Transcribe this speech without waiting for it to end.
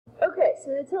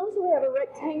so they tell us we have a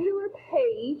rectangular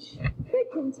page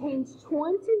that contains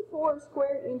 24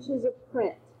 square inches of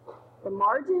print. The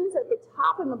margins at the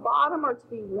top and the bottom are to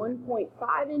be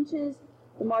 1.5 inches.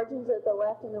 The margins at the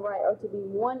left and the right are to be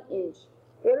 1 inch.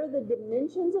 What are the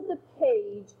dimensions of the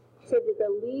page so that the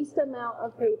least amount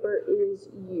of paper is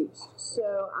used?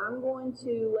 So I'm going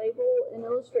to label an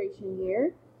illustration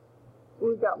here.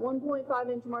 We've got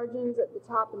 1.5 inch margins at the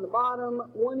top and the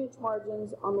bottom, 1 inch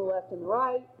margins on the left and the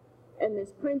right, and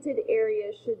this printed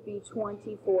area should be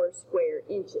 24 square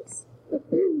inches.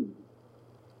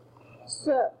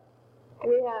 So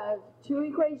we have two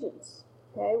equations.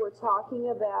 Okay, we're talking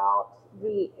about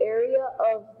the area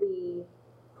of the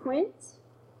print,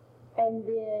 and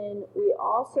then we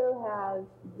also have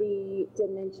the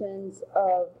dimensions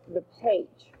of the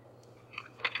page.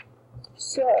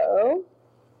 So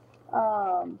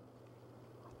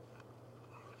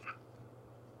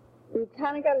we've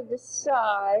kind of got to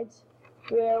decide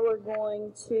where we're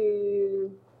going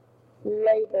to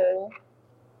label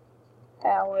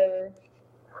our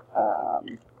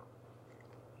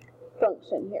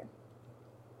function here.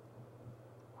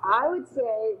 I would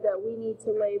say that we need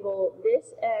to label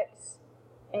this x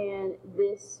and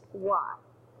this y,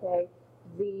 okay,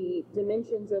 the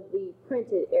dimensions of the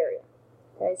printed area.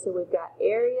 Okay, so we've got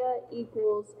area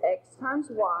equals x times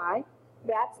y.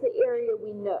 That's the area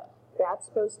we know. That's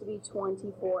supposed to be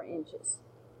 24 inches.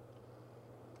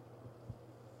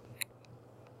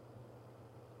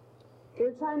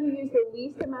 We're trying to use the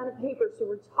least amount of paper, so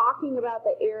we're talking about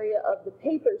the area of the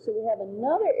paper. So we have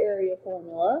another area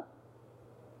formula,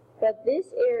 but this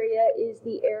area is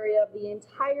the area of the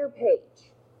entire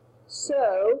page.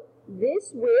 So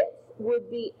this width would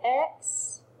be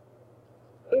x.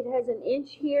 It has an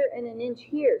inch here and an inch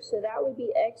here, so that would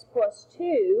be x plus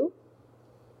 2.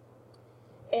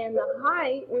 And the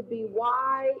height would be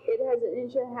y. It has an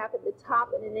inch and a half at the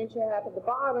top and an inch and a half at the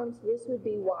bottom, so this would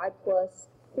be y plus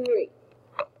 3.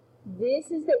 This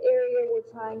is the area we're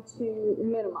trying to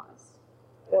minimize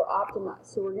or optimize.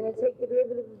 So we're going to take the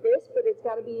derivative of this, but it's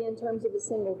got to be in terms of a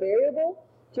single variable.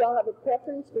 Do y'all have a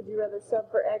preference? Would you rather sub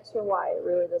for x or y? It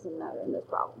really doesn't matter in this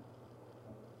problem.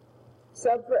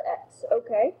 Sub for x.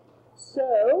 Okay.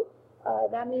 So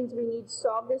that means we need to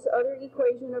solve this other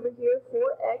equation over here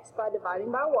for x by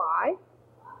dividing by y.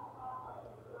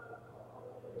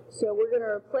 So we're going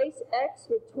to replace x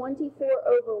with 24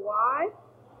 over y.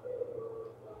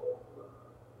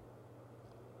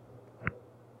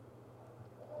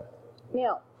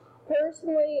 Now,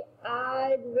 personally,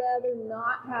 I'd rather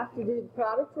not have to do the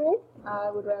product rule.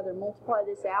 I would rather multiply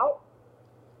this out.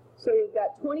 So we've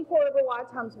got 24 over y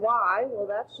times y. Well,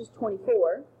 that's just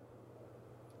 24.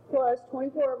 Plus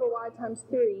 24 over y times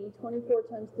 3. 24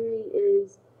 times 3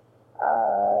 is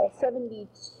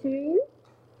 72,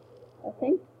 I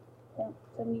think. Yeah,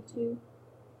 72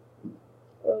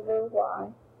 over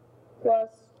y plus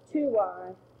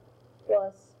 2y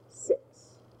plus 6.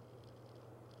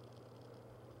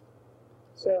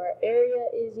 So our area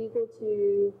is equal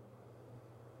to,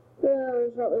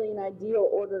 there's not really an ideal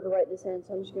order to write this in,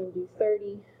 so I'm just going to do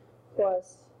 30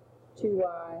 plus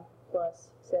 2y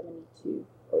plus 72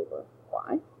 over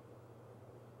y.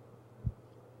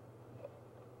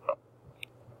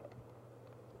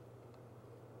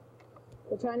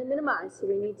 We're trying to minimize, so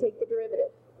we need to take the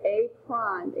derivative. A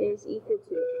prime is equal to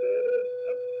the derivative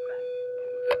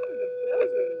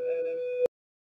of